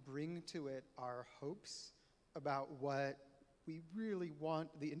often bring to it our hopes about what we really want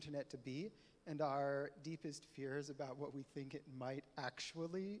the internet to be and our deepest fears about what we think it might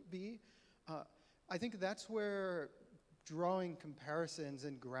actually be. I think that's where drawing comparisons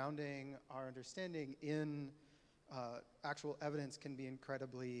and grounding our understanding in actual evidence can be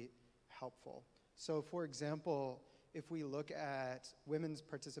incredibly helpful. So for example, if we look at women's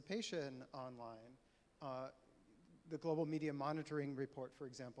participation online, the Global Media Monitoring Report, for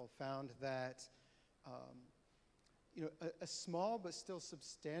example, found that a small but still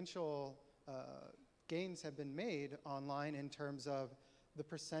substantial gains have been made online in terms of the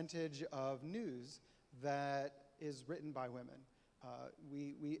percentage of news that is written by women.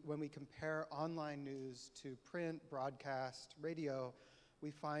 When we compare online news to print, broadcast, radio,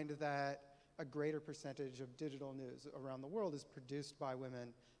 we find that a greater percentage of digital news around the world is produced by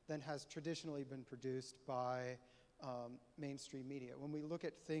women than has traditionally been produced by mainstream media. When we look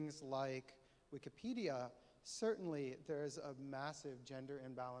at things like Wikipedia, certainly there's a massive gender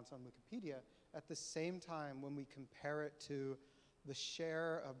imbalance on Wikipedia. At the same time, when we compare it to the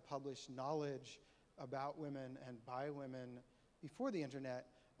share of published knowledge about women and by women before the internet,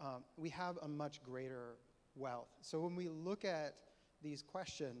 we have a much greater wealth. So when we look at these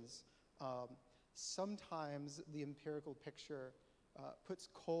questions, sometimes the empirical picture puts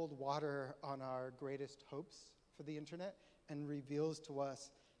cold water on our greatest hopes for the internet and reveals to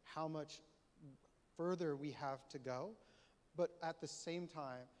us how much further we have to go. But at the same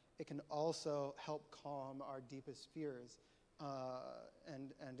time, it can also help calm our deepest fears.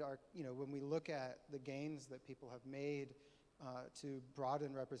 And our, when we look at the gains that people have made to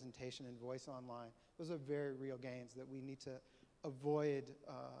broaden representation and voice online, those are very real gains that we need to avoid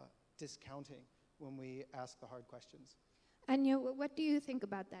discounting when we ask the hard questions. Anya, what do you think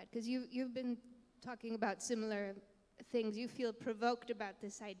about that? Because you've been talking about similar things. You feel provoked about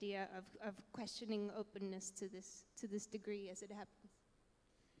this idea of questioning openness to this degree as it happens.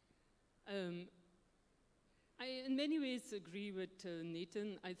 I, in many ways, agree with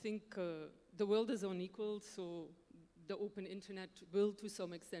Nathan. I think the world is unequal, so the open internet will, to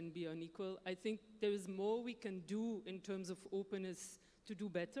some extent, be unequal. I think there is more we can do in terms of openness to do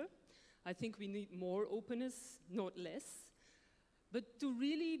better. I think we need more openness, not less. But to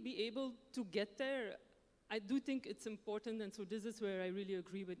really be able to get there, I do think it's important, and so this is where I really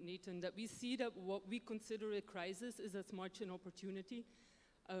agree with Nathan, that we see that what we consider a crisis is as much an opportunity.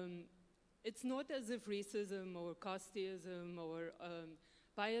 It's not as if racism or casteism or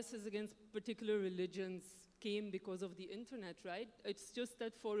biases against particular religions came because of the internet, right? It's just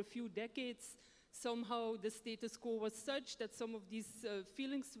that for a few decades, somehow the status quo was such that some of these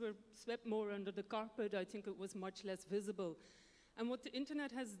feelings were swept more under the carpet. I think it was much less visible. And what the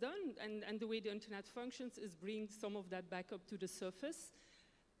internet has done, and the way the internet functions, is bring some of that back up to the surface.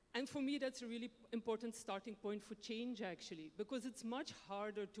 And for me, that's a really important starting point for change, actually, because it's much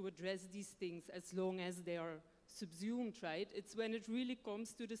harder to address these things as long as they are subsumed, right? It's when it really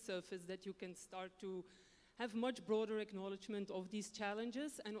comes to the surface that you can start to have much broader acknowledgement of these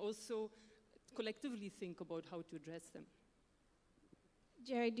challenges and also collectively think about how to address them.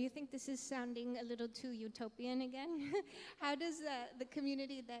 Jerry, do you think this is sounding a little too utopian again? How does the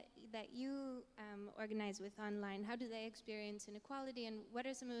community that you organize with online, how do they experience inequality, and what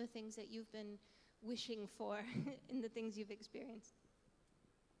are some of the things that you've been wishing for in the things you've experienced?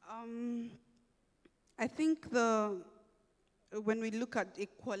 I think when we look at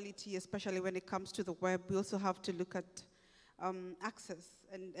equality, especially when it comes to the web, we also have to look at access,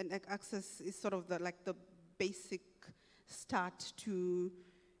 and access is sort of the basic start to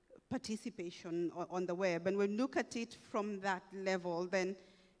participation on the web. And when we look at it from that level, then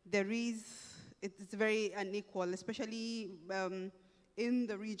it's very unequal, especially in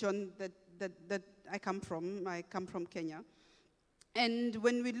the region that I come from. I come from Kenya. And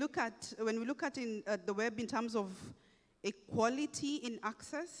when we look at the web in terms of equality in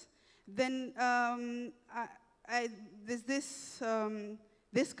access, then there's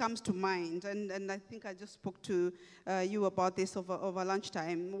this comes to mind, and I think I just spoke to you about this over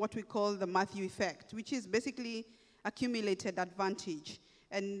lunchtime, what we call the Matthew effect, which is basically accumulated advantage.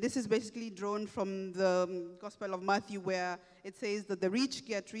 And this is basically drawn from the Gospel of Matthew, where it says that the rich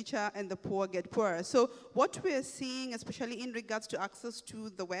get richer and the poor get poorer. So what we're seeing, especially in regards to access to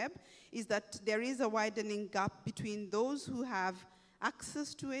the web, is that there is a widening gap between those who have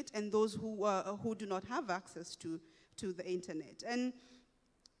access to it and those who do not have access to the internet. And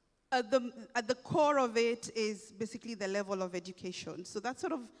at the core of it is basically the level of education. So that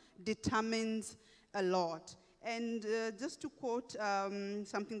sort of determines a lot. And just to quote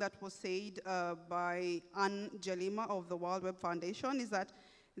something that was said by Anne Jelima of the World Web Foundation, is that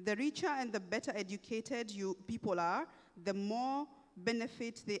the richer and the better educated people are, the more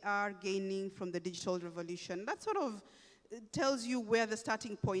benefit they are gaining from the digital revolution. That sort of tells you where the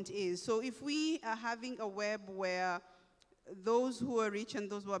starting point is. So if we are having a web where those who are rich and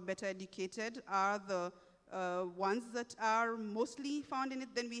those who are better educated are the ones that are mostly found in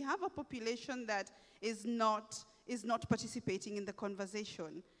it, then we have a population that is not participating in the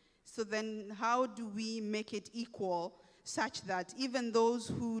conversation. So then how do we make it equal such that even those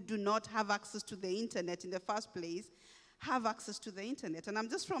who do not have access to the internet in the first place have access to the internet? And I'm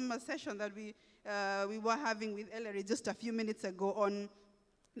just from a session that we were having with Ellery just a few minutes ago on,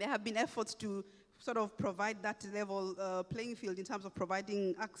 there have been efforts to sort of provide that level playing field in terms of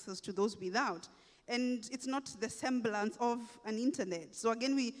providing access to those without. And it's not the semblance of an internet. So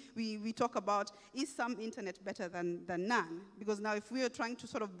again, we talk about, is some internet better than none? Because now if we are trying to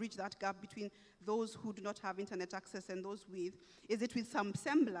sort of bridge that gap between those who do not have internet access and those with, is it with some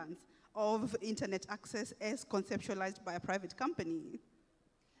semblance of internet access as conceptualized by a private company?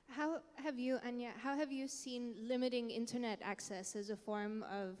 How have you, Anya, how have you seen limiting internet access as a form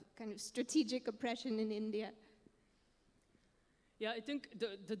of kind of strategic oppression in India? Yeah, I think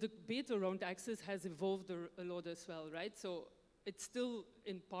the debate around access has evolved a lot as well, right? So it's still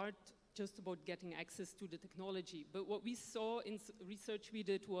in part just about getting access to the technology. But what we saw in research we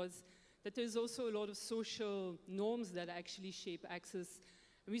did was that there's also a lot of social norms that actually shape access.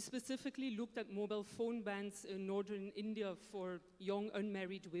 We specifically looked at mobile phone bans in northern India for young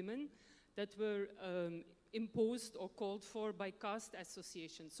unmarried women that were imposed or called for by caste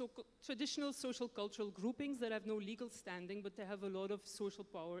associations. So traditional social cultural groupings that have no legal standing, but they have a lot of social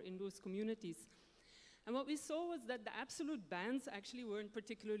power in those communities. And what we saw was that the absolute bans actually weren't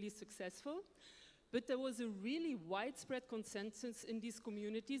particularly successful, but there was a really widespread consensus in these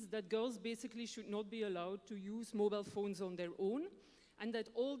communities that girls basically should not be allowed to use mobile phones on their own, and that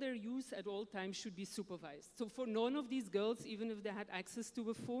all their use at all times should be supervised. So for none of these girls, even if they had access to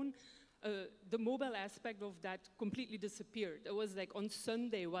a phone, the mobile aspect of that completely disappeared. It was like on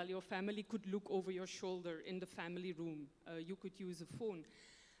Sunday, while your family could look over your shoulder in the family room, you could use a phone.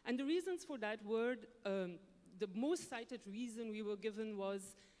 And the reasons for that were, the most cited reason we were given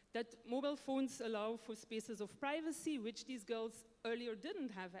was that mobile phones allow for spaces of privacy, which these girls earlier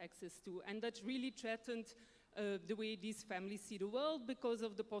didn't have access to, and that really threatened the way these families see the world because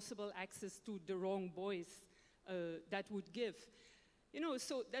of the possible access to the wrong boys that would give. You know,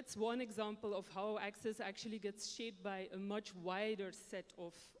 so that's one example of how access actually gets shaped by a much wider set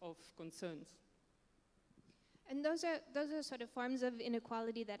of concerns. And those are sort of forms of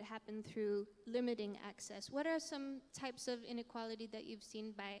inequality that happen through limiting access. What are some types of inequality that you've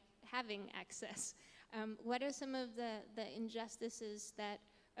seen by having access? What are some of the injustices that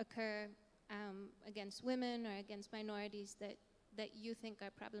occur against women or against minorities that you think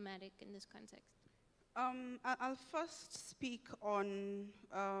are problematic in this context? I'll first speak on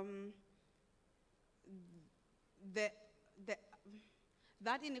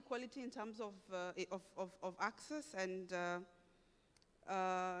that inequality in terms of access, and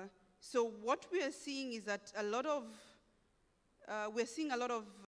so what we are seeing is that we're seeing a lot of